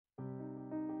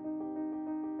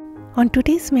On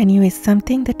today's menu is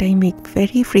something that I make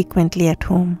very frequently at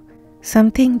home,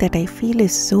 something that I feel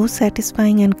is so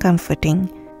satisfying and comforting,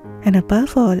 and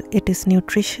above all, it is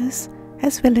nutritious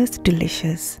as well as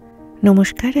delicious.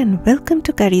 Namaskar and welcome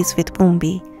to Curries with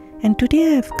Bumbi, and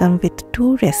today I have come with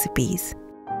two recipes.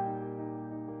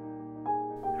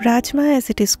 Rajma, as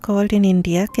it is called in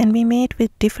India, can be made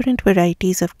with different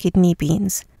varieties of kidney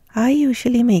beans. I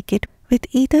usually make it with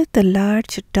either the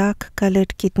large dark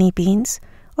colored kidney beans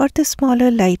or the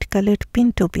smaller light-colored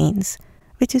pinto beans,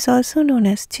 which is also known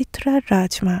as Chitra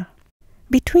Rajma.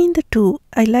 Between the two,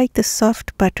 I like the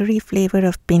soft buttery flavor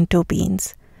of pinto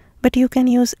beans, but you can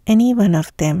use any one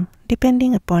of them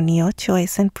depending upon your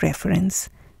choice and preference.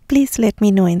 Please let me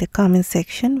know in the comment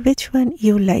section which one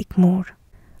you like more.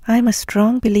 I am a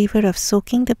strong believer of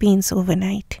soaking the beans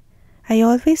overnight. I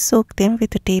always soak them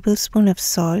with a tablespoon of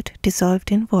salt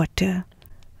dissolved in water.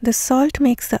 The salt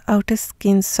makes the outer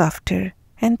skin softer,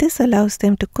 and this allows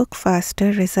them to cook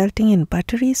faster, resulting in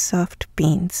buttery soft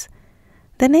beans.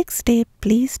 The next day,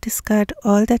 please discard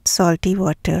all that salty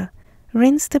water.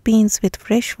 Rinse the beans with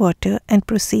fresh water and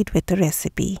proceed with the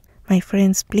recipe. My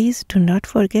friends, please do not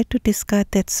forget to discard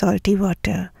that salty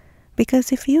water,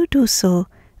 because if you do so,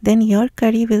 then your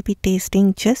curry will be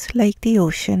tasting just like the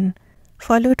ocean,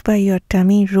 followed by your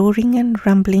tummy roaring and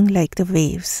rumbling like the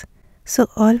waves. So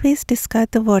always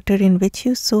discard the water in which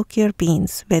you soak your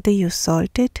beans, whether you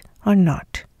salt it or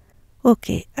not.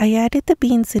 Okay, I added the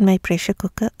beans in my pressure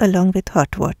cooker along with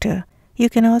hot water. You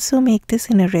can also make this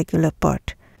in a regular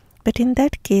pot, but in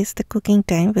that case the cooking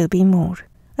time will be more.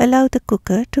 Allow the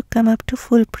cooker to come up to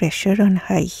full pressure on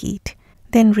high heat.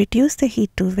 Then reduce the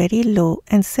heat to very low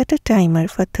and set a timer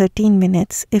for 13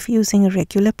 minutes if using a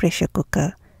regular pressure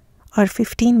cooker, or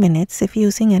 15 minutes if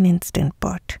using an instant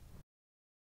pot.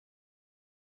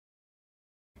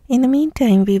 In the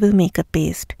meantime, we will make a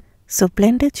paste. So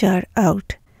blend a jar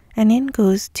out, and in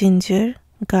goes ginger,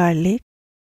 garlic.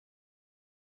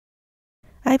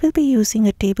 I will be using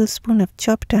a tablespoon of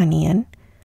chopped onion,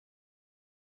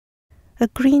 a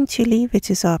green chilli which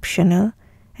is optional,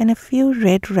 and a few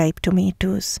red ripe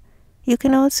tomatoes. You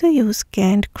can also use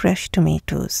canned crushed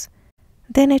tomatoes.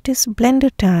 Then it is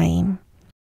blender time.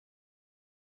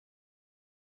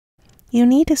 You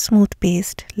need a smooth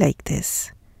paste like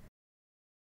this.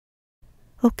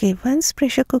 Okay, once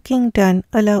pressure cooking done,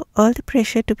 allow all the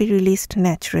pressure to be released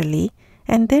naturally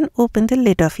and then open the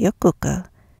lid of your cooker.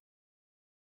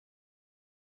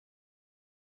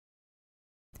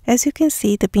 As you can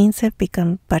see, the beans have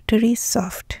become buttery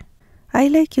soft. I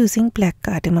like using black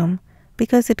cardamom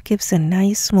because it gives a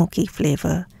nice smoky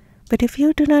flavor. But if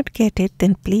you do not get it,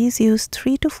 then please use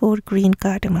 3 to 4 green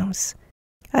cardamoms.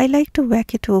 I like to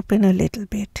whack it open a little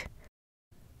bit.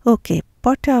 Okay,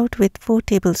 pot out with 4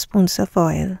 tablespoons of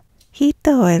oil. Heat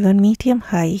the oil on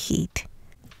medium-high heat.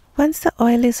 Once the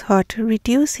oil is hot,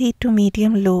 reduce heat to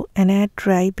medium-low and add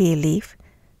dry bay leaf,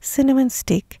 cinnamon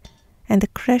stick, and the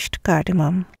crushed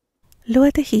cardamom.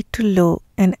 Lower the heat to low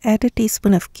and add a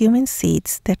teaspoon of cumin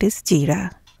seeds, that is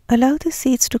Jeera. Allow the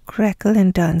seeds to crackle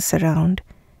and dance around,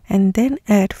 and then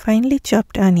add finely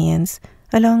chopped onions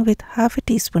along with half a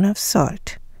teaspoon of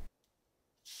salt.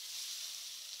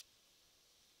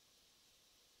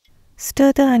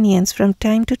 Stir the onions from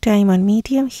time to time on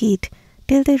medium heat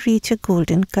till they reach a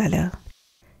golden color.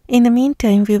 In the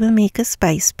meantime, we will make a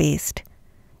spice paste.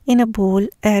 In a bowl,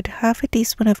 add half a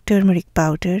teaspoon of turmeric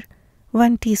powder,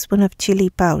 1 teaspoon of chili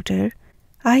powder.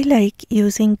 I like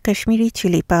using Kashmiri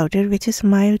chili powder, which is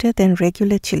milder than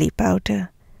regular chili powder.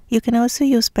 You can also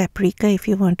use paprika if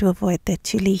you want to avoid that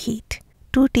chili heat.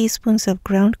 2 teaspoons of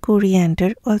ground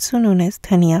coriander, also known as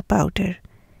dhania powder,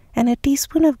 and a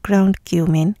teaspoon of ground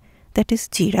cumin, that is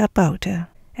Jeera powder.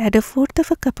 Add 1/4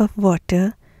 of a cup of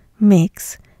water,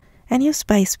 mix, and your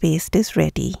spice paste is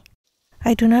ready.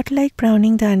 I do not like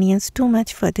browning the onions too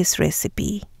much for this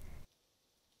recipe.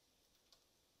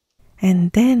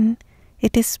 And then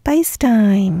it is spice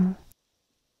time.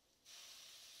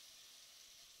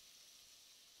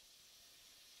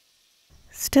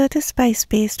 Stir the spice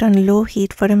paste on low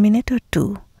heat for a minute or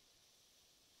 2.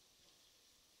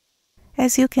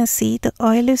 As you can see, the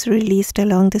oil is released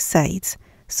along the sides,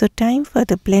 so time for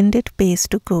the blended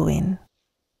paste to go in.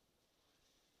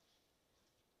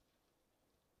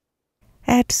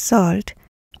 Add salt,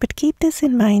 but keep this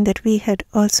in mind that we had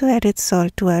also added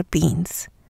salt to our beans.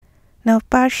 Now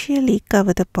partially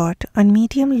cover the pot on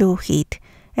medium-low heat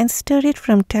and stir it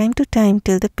from time to time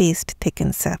till the paste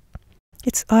thickens up.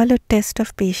 It's all a test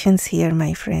of patience here,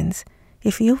 my friends.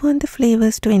 If you want the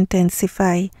flavors to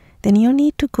intensify, then you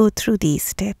need to go through these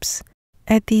steps.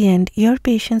 At the end, your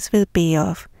patience will pay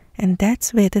off, and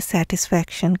that's where the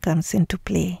satisfaction comes into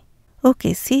play.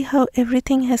 Okay, see how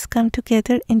everything has come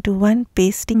together into one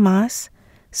pasty mass?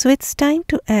 So it's time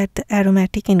to add the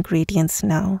aromatic ingredients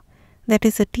now. That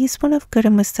is a teaspoon of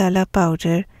garam masala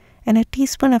powder and a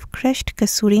teaspoon of crushed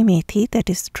kasuri methi, that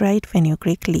is dried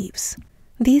fenugreek leaves.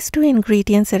 These two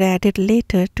ingredients are added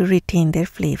later to retain their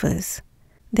flavors.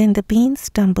 Then the beans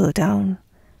tumble down.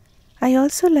 I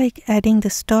also like adding the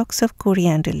stalks of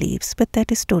coriander leaves, but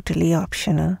that is totally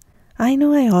optional. I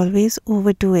know I always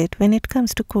overdo it when it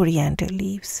comes to coriander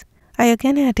leaves. I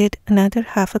again added another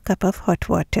half a cup of hot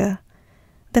water.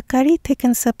 The curry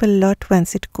thickens up a lot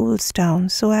once it cools down,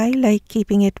 so I like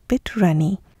keeping it a bit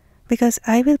runny because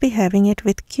I will be having it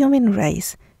with cumin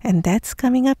rice, and that's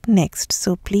coming up next,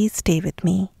 so please stay with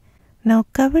me. Now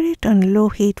cover it on low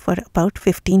heat for about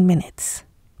 15 minutes.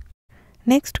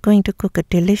 Next, going to cook a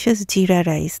delicious jeera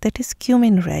rice, that is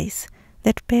cumin rice,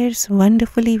 that pairs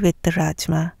wonderfully with the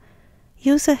rajma.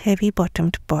 Use a heavy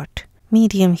bottomed pot.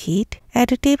 Medium heat,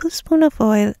 add a tablespoon of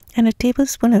oil and a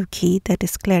tablespoon of ghee, that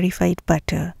is clarified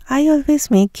butter. I always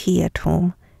make ghee at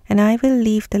home, and I will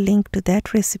leave the link to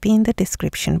that recipe in the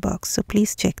description box, so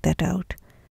please check that out.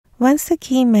 Once the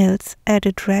ghee melts, add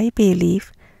a dry bay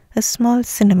leaf, a small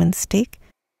cinnamon stick,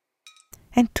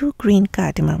 and 2 green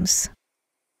cardamoms.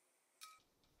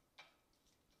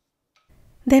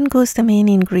 Then goes the main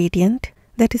ingredient,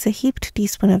 that is a heaped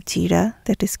teaspoon of jeera,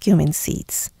 that is cumin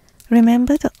seeds.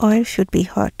 Remember, the oil should be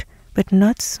hot, but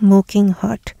not smoking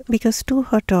hot, because too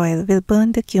hot oil will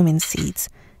burn the cumin seeds,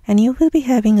 and you will be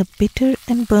having a bitter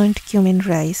and burnt cumin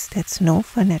rice that's no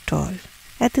fun at all.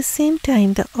 At the same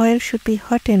time, the oil should be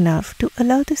hot enough to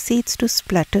allow the seeds to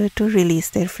splutter to release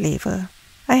their flavor.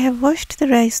 I have washed the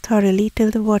rice thoroughly till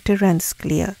the water runs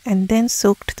clear, and then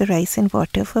soaked the rice in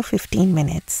water for 15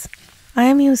 minutes. I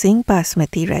am using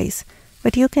basmati rice,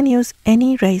 but you can use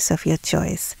any rice of your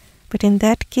choice. But in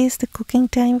that case, the cooking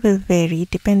time will vary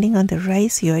depending on the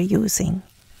rice you are using.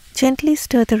 Gently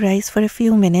stir the rice for a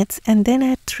few minutes and then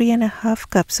add 3½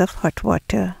 cups of hot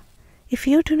water. If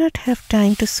you do not have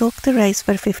time to soak the rice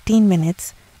for 15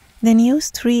 minutes, then use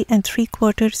 3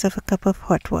 3/4 cup of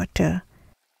hot water.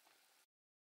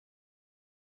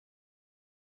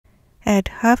 Add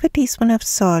half a teaspoon of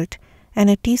salt and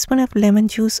a teaspoon of lemon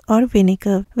juice or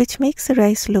vinegar, which makes the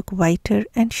rice look whiter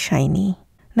and shiny.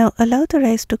 Now allow the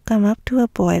rice to come up to a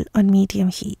boil on medium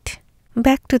heat.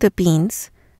 Back to the beans.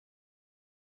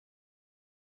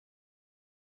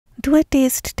 Do a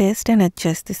taste test and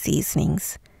adjust the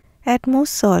seasonings. Add more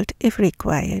salt if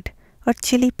required, or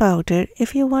chilli powder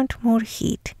if you want more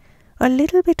heat, or a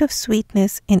little bit of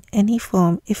sweetness in any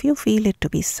form if you feel it to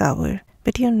be sour,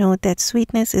 but you know that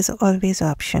sweetness is always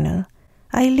optional.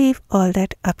 I leave all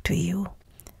that up to you.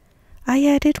 I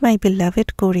added my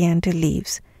beloved coriander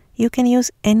leaves. You can use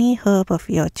any herb of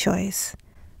your choice.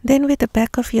 Then with the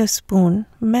back of your spoon,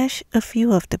 mash a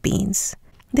few of the beans.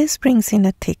 This brings in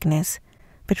a thickness.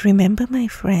 But remember, my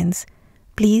friends,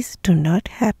 please do not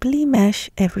happily mash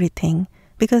everything,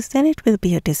 because then it will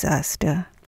be a disaster.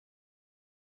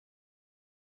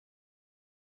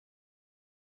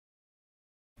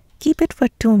 Keep it for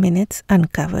 2 minutes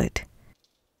uncovered.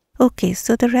 Okay,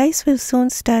 so the rice will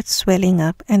soon start swelling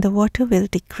up and the water will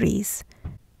decrease.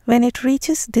 When it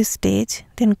reaches this stage,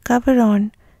 then cover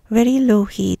on very low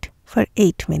heat for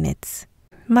 8 minutes.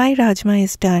 My rajma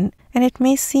is done, and it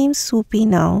may seem soupy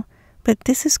now, but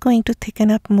this is going to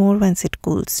thicken up more once it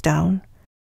cools down.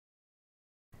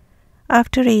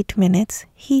 After 8 minutes,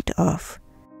 heat off.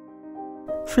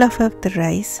 Fluff up the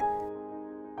rice.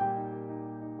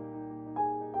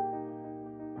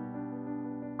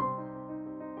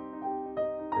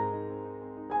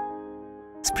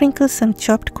 Sprinkle some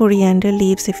chopped coriander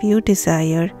leaves if you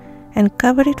desire, and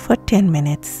cover it for 10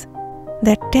 minutes.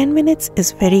 That 10 minutes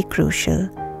is very crucial,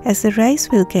 as the rice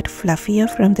will get fluffier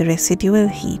from the residual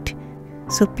heat,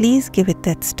 so please give it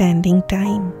that standing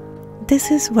time.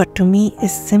 This is what to me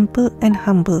is simple and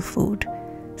humble food,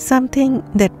 something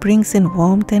that brings in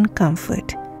warmth and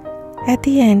comfort. At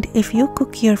the end, if you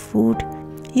cook your food,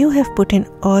 you have put in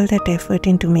all that effort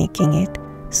into making it,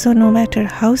 so no matter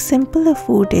how simple a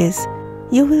food is,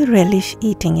 you will relish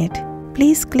eating it.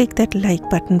 Please click that like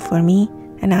button for me,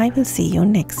 and I will see you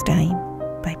next time.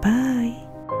 Bye bye.